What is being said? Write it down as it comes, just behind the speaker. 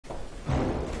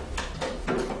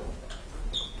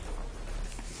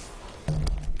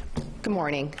Good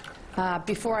morning.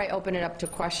 Before I open it up to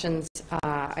questions,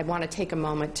 I want to take a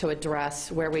moment to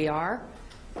address where we are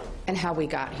and how we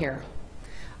got here.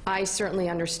 I certainly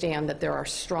understand that there are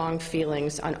strong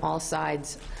feelings on all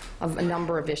sides of a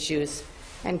number of issues,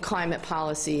 and climate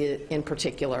policy in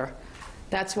particular.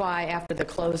 That's why, after the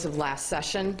close of last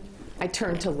session, I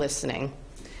turned to listening.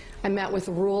 I met with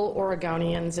rural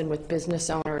Oregonians and with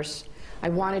business owners. I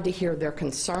wanted to hear their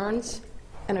concerns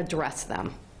and address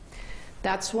them.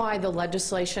 That's why the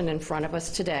legislation in front of us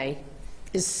today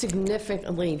is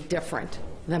significantly different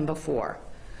than before.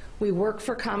 We worked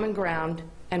for common ground,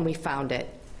 and we found it,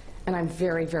 and I'm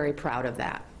very, very proud of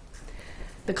that.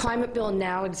 The climate bill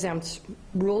now exempts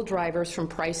rural drivers from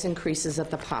price increases at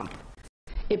the pump.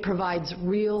 It provides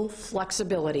real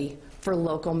flexibility for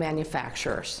local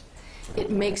manufacturers. It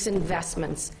makes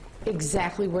investments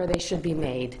exactly where they should be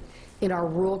made, in our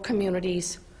rural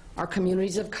communities, our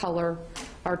communities of color,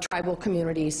 our tribal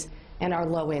communities, and our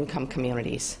low-income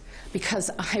communities,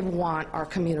 because I want our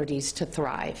communities to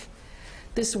thrive.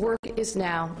 This work is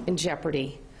now in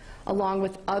jeopardy, along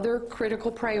with other critical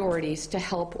priorities to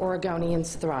help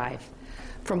Oregonians thrive,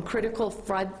 from critical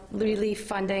flood relief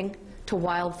funding to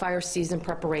wildfire season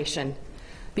preparation,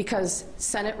 because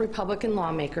Senate Republican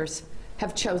lawmakers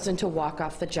have chosen to walk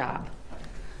off the job.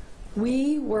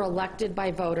 We were elected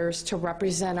by voters to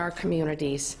represent our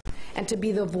communities and to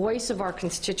be the voice of our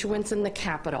constituents in the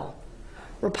Capitol.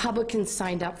 Republicans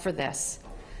signed up for this.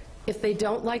 If they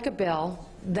don't like a bill,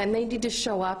 then they need to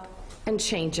show up and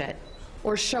change it,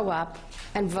 or show up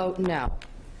and vote no.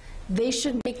 They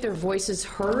should make their voices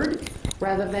heard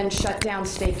rather than shut down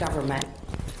state government.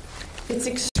 It's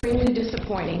extremely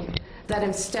disappointing that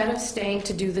instead of staying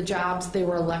to do the jobs they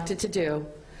were elected to do,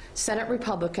 Senate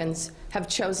Republicans have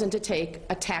chosen to take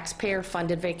a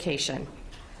taxpayer-funded vacation.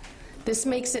 This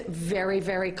makes it very,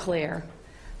 very clear.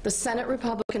 The Senate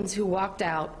Republicans who walked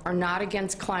out are not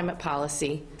against climate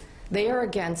policy. They are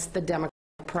against the democratic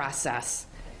process.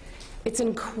 It's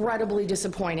incredibly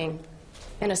disappointing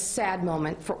and a sad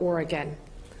moment for Oregon.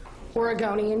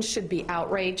 Oregonians should be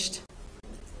outraged,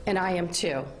 and I am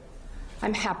too.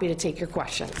 I'm happy to take your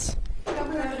questions.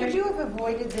 Governor, could you have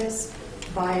avoided this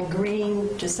by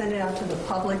agreeing to send it out to the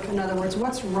public? In other words,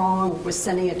 what's wrong with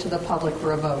sending it to the public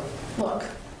for a vote? Look,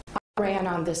 I ran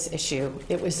on this issue.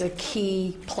 It was a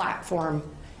key platform,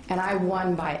 and I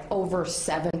won by over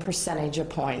 7 percentage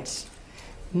points.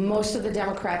 Most of the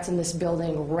Democrats in this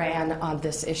building ran on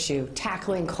this issue,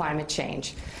 tackling climate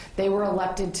change. They were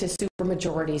elected to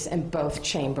supermajorities in both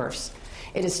chambers.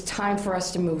 It is time for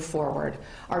us to move forward.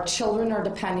 Our children are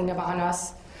depending upon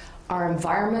us. Our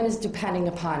environment is depending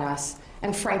upon us.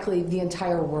 And frankly, the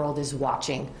entire world is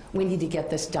watching. We need to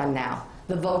get this done now.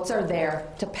 The votes are there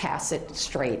to pass it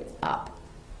straight up.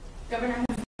 Governor,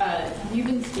 have you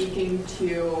been speaking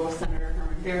to Senator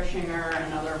Herman Bershinger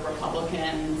and other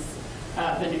Republicans,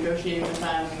 been negotiating with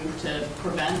them to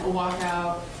prevent a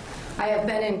walkout? I have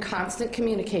been in constant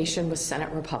communication with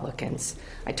Senate Republicans.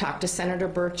 I talked to Senator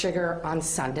Bershinger on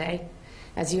Sunday.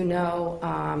 As you know,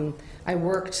 I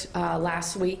worked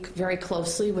last week very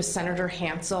closely with Senator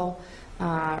Hansel,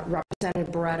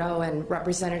 Representative Barretto, and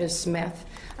Representative Smith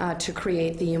to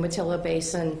create the Umatilla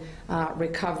Basin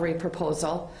recovery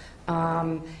proposal.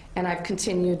 And I've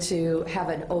continued to have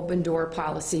an open door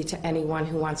policy to anyone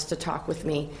who wants to talk with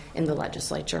me in the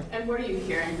legislature. And what are you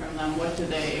hearing from them? What do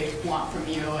they want from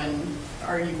you, and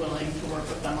are you willing to work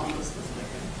with them on this specific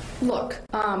issue? Look,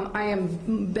 I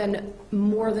have been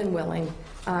more than willing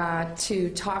to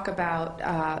talk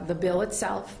about the bill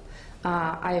itself.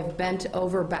 I have bent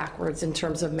over backwards in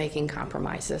terms of making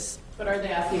compromises. But are they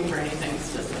asking for anything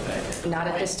specific? Not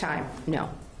at this time, no.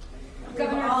 We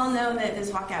all know that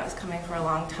this walkout is coming for a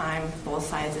long time. Both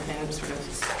sides have been sort of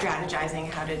strategizing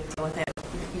how to deal with it.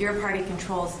 Your party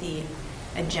controls the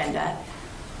agenda.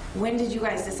 When did you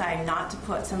guys decide not to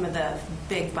put some of the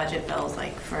big budget bills,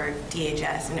 like for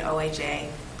DHS and OHA,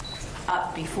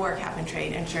 up before cap and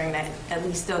trade, ensuring that at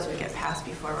least those would get passed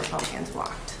before Republicans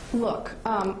walked? Look,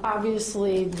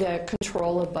 obviously the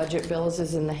control of budget bills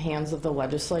is in the hands of the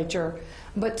legislature,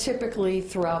 but typically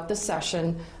throughout the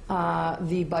session,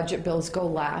 the budget bills go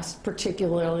last,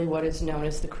 particularly what is known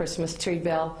as the Christmas tree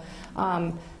bill.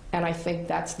 And I think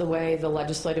that's the way the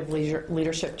legislative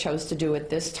leadership chose to do it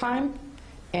this time,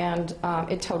 and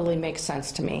it totally makes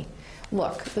sense to me.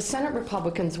 Look, the Senate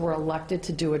Republicans were elected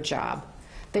to do a job.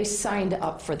 They signed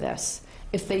up for this.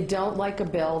 If they don't like a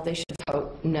bill, they should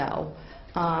vote no.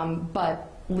 But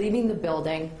leaving the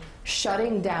building,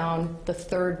 shutting down the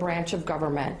third branch of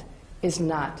government is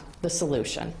not the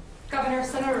solution. Governor,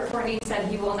 Senator Cornyn said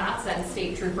he will not send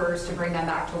state troopers to bring them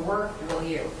back to work. Will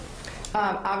you?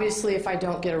 Obviously, if I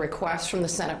don't get a request from the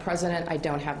Senate President, I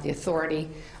don't have the authority.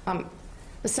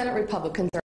 The Senate Republicans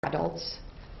are adults.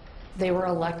 They were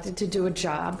elected to do a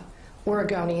job.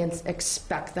 Oregonians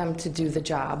expect them to do the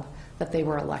job that they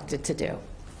were elected to do.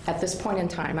 At this point in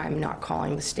time, I'm not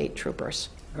calling the state troopers.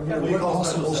 What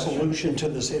possible solution to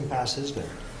this impasse is there?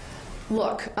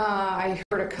 Look, I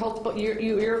heard a couple,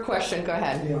 your question, go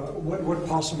ahead. Yeah, what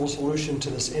possible solution to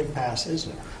this impasse is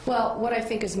there? Well, what I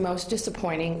think is most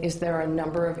disappointing is there are a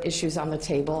number of issues on the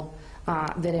table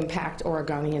that impact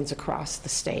Oregonians across the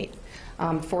state.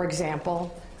 For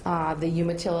example, the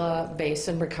Umatilla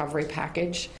Basin Recovery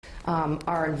Package,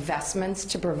 our investments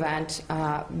to prevent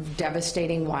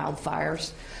devastating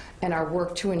wildfires, and our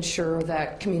work to ensure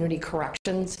that community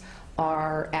corrections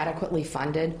are adequately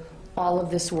funded. All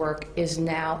of this work is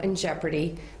now in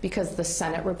jeopardy because the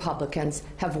Senate Republicans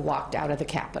have walked out of the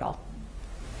Capitol.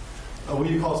 Will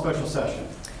you call a special session?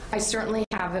 I certainly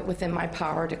have it within my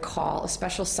power to call a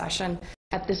special session.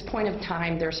 At this point of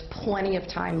time, there's plenty of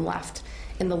time left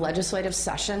in the legislative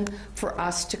session for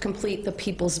us to complete the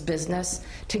people's business,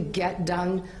 to get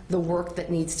done the work that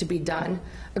needs to be done.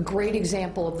 A great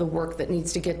example of the work that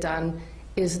needs to get done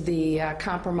is the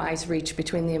compromise reached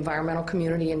between the environmental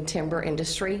community and timber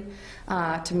industry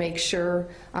to make sure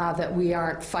that we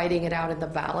aren't fighting it out in the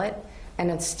ballot and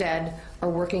instead are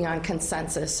working on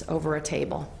consensus over a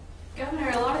table. Governor,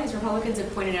 a lot of these Republicans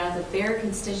have pointed out that their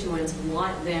constituents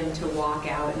want them to walk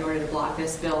out in order to block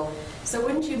this bill. So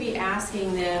wouldn't you be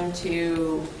asking them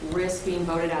to risk being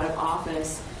voted out of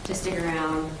office to stick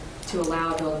around to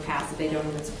allow a bill to pass that they don't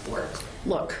even support?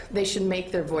 Look, they should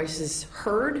make their voices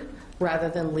heard rather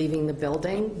than leaving the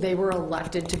building. They were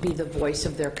elected to be the voice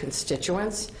of their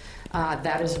constituents.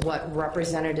 That is what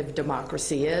representative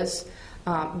democracy is.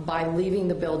 By leaving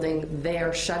the building, they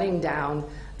are shutting down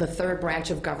the third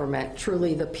branch of government,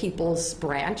 truly the people's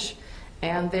branch,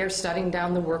 and they're shutting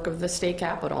down the work of the state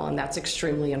capitol, and that's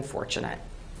extremely unfortunate.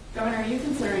 Governor, are you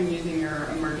considering using your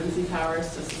emergency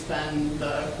powers to suspend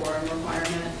the quorum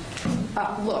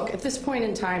requirement? Look, at this point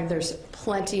in time, there's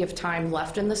plenty of time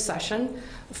left in the session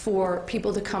for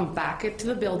people to come back into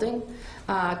the building,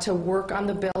 to work on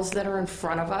the bills that are in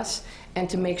front of us, and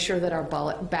to make sure that our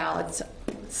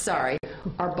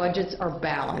our budgets are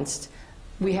balanced.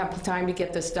 We have time to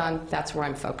get this done. That's where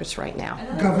I'm focused right now.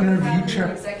 Governor, have you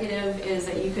checked? Executive is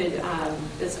that you could,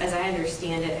 as I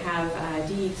understand it, have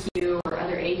DEQ or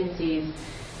other agencies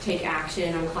take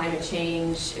action on climate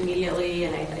change immediately,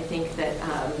 and I think that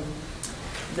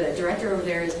the director over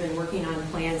there has been working on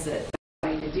plans that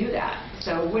allow you to do that.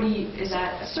 So what do you, is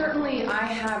that? Certainly I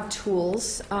have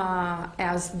tools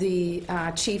as the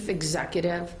chief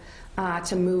executive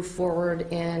to move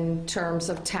forward in terms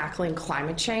of tackling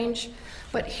climate change.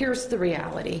 But here's the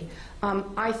reality.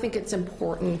 I think it's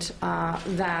important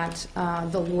that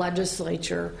the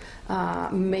legislature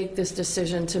make this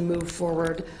decision to move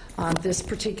forward on this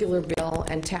particular bill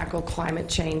and tackle climate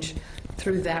change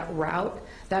through that route.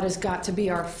 That has got to be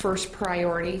our first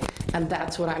priority, and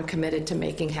that's what I'm committed to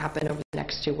making happen over the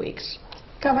next 2 weeks.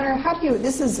 Governor, how do you,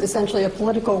 this is essentially a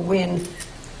political win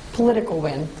for the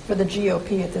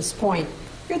GOP at this point.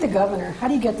 You're the governor. How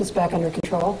do you get this back under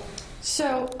control?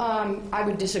 So I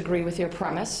would disagree with your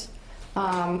premise.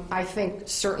 I think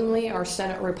certainly our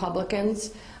Senate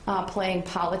Republicans playing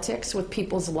politics with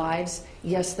people's lives,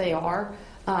 yes, they are.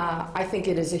 I think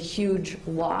it is a huge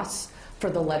loss for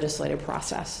the legislative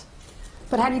process.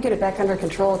 But how do you get it back under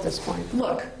control at this point?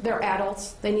 Look, they're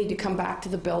adults. They need to come back to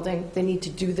the building. They need to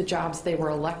do the jobs they were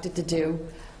elected to do.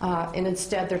 And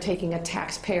instead, they're taking a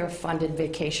taxpayer-funded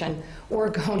vacation.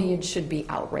 Oregonians should be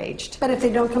outraged. But if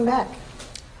they don't come back?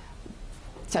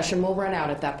 Session will run out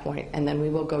at that point, and then we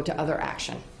will go to other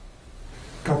action.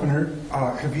 Governor,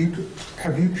 have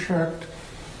you checked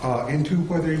into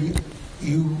whether you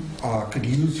could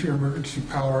use your emergency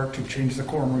power to change the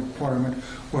quorum requirement,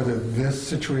 whether this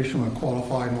situation would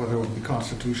qualify and whether it would be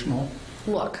constitutional?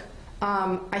 Look,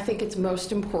 I think it's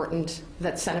most important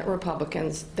that Senate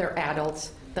Republicans, they're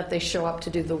adults, that they show up to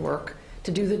do the work,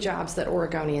 to do the jobs that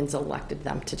Oregonians elected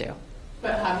them to do.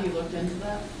 But have you looked into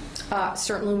that?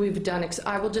 Certainly we've done,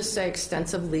 I will just say,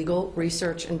 extensive legal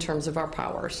research in terms of our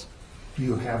powers. Do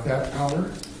you have that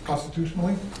power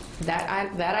constitutionally? That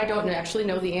I don't actually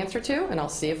know the answer to, and I'll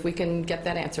see if we can get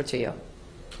that answer to you.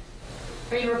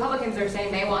 I mean, Republicans are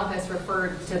saying they want this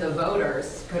referred to the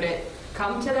voters. Could it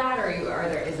come to that, or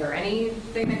is there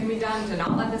anything that can be done to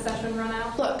not let the session run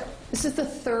out? Look, this is the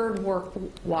third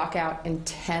walkout in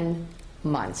 10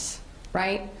 months,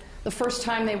 right? The first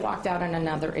time they walked out on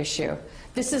another issue.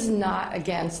 This is not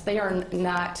against, they are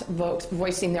not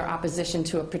voicing their opposition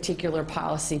to a particular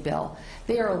policy bill.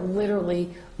 They are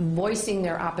literally voicing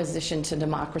their opposition to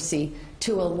democracy,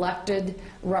 to elected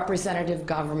representative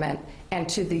government, and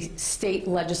to the state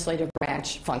legislative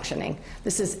branch functioning.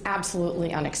 This is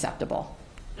absolutely unacceptable.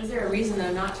 Is there a reason,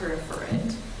 though, not to refer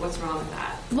it? What's wrong with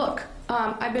that? Look,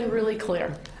 I've been really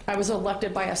clear. I was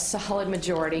elected by a solid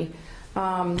majority,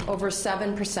 over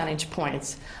 7 percentage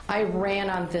points. I ran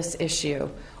on this issue.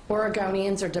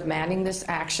 Oregonians are demanding this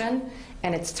action,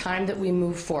 and it's time that we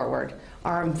move forward.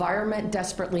 Our environment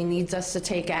desperately needs us to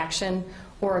take action.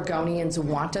 Oregonians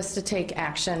want us to take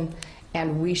action,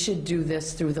 and we should do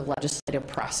this through the legislative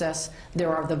process.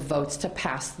 There are the votes to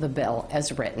pass the bill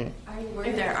as written.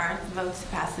 If there aren't votes to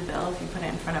pass the bill, if you put it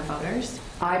in front of voters?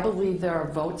 I believe there are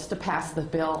votes to pass the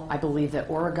bill. I believe that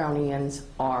Oregonians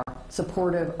are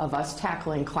supportive of us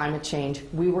tackling climate change.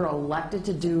 We were elected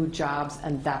to do jobs,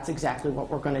 and that's exactly what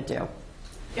we're going to do.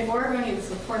 If Oregonians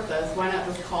support this, why not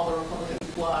just call the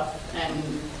Republicans bluff and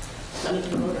send it to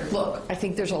the voters? Look, I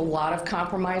think there's a lot of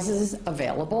compromises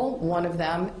available. One of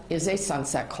them is a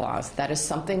sunset clause. That is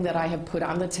something that I have put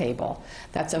on the table.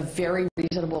 That's a very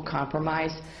reasonable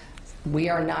compromise. We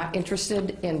are not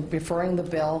interested in referring the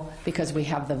bill because we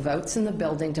have the votes in the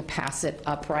building to pass it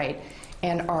upright.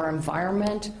 And our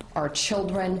environment, our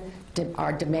children,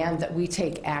 our demand that we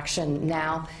take action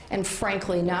now. And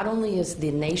frankly, not only is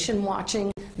the nation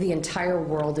watching, the entire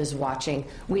world is watching.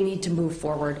 We need to move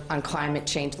forward on climate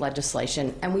change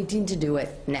legislation, and we need to do it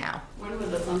now. When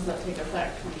would the sunset take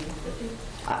effect,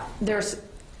 2050?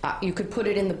 You could put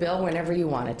it in the bill whenever you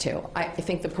wanted to. I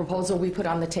think the proposal we put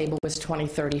on the table was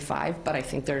 2035, but I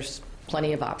think there's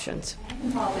plenty of options. I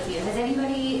can follow up with you. Has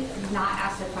anybody not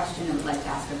asked a question and would like to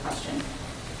ask a question?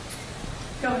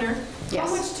 Governor, yes.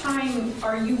 How much time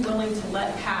are you willing to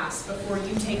let pass before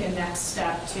you take a next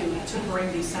step to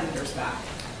bring these senators back?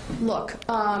 Look,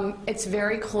 it's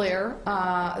very clear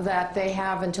that they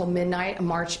have until midnight,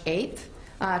 March 8th,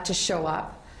 to show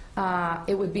up.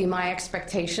 It would be my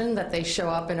expectation that they show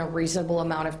up in a reasonable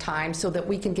amount of time so that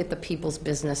we can get the people's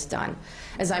business done.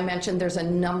 As I mentioned, there's a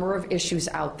number of issues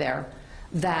out there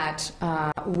that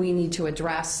we need to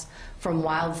address, from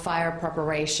wildfire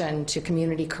preparation to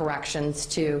community corrections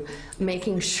to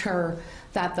making sure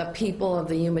that the people of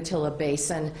the Umatilla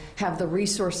Basin have the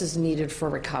resources needed for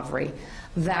recovery.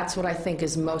 That's what I think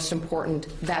is most important.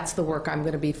 That's the work I'm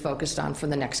going to be focused on for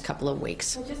the next couple of weeks.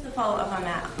 So just to follow up on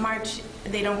that,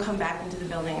 they don't come back into the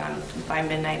building by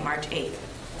midnight, March 8th.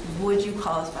 Would you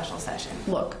call a special session?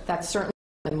 Look, that's certainly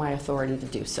in my authority to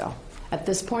do so. At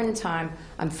this point in time,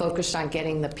 I'm focused on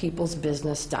getting the people's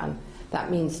business done. That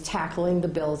means tackling the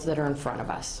bills that are in front of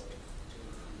us.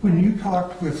 When you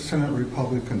talked with Senate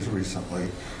Republicans recently, I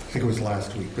think it was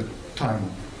last week, but time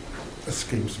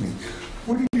escapes me,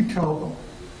 what did you tell them?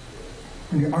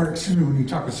 When you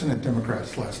talked with Senate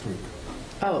Democrats last week?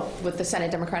 Oh, with the Senate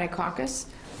Democratic Caucus?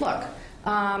 Look,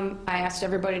 I asked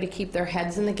everybody to keep their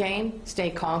heads in the game, stay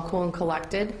calm, cool, and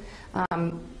collected.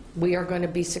 We are going to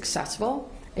be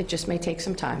successful. It just may take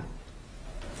some time.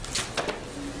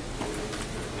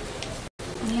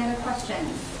 Any other questions?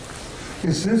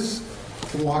 Is this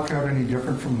walkout any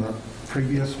different from the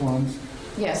previous ones?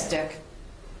 Yes, Dick.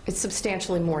 It's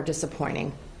substantially more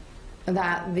disappointing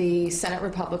that the Senate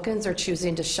Republicans are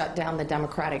choosing to shut down the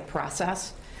democratic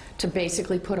process to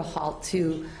basically put a halt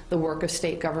to the work of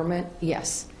state government.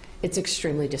 Yes, it's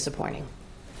extremely disappointing.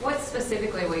 What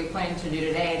specifically were you planning to do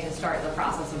today to start the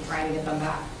process of trying to get them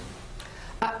back?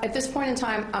 At this point in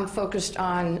time, I'm focused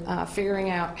on figuring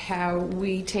out how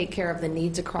we take care of the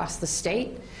needs across the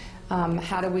state.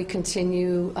 How do we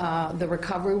continue the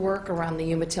recovery work around the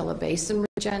Umatilla Basin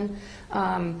region?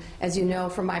 As you know,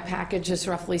 from my package, there's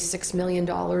roughly $6 million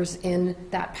in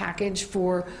that package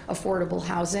for affordable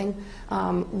housing.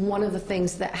 One of the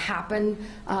things that happened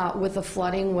with the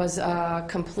flooding was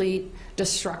complete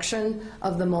destruction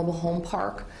of the mobile home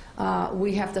park.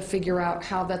 We have to figure out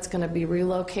how that's going to be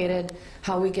relocated,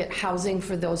 how we get housing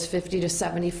for those 50 to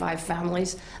 75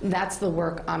 families. That's the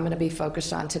work I'm going to be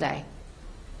focused on today.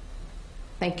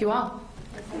 Thank you all.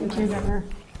 Thank you, Governor.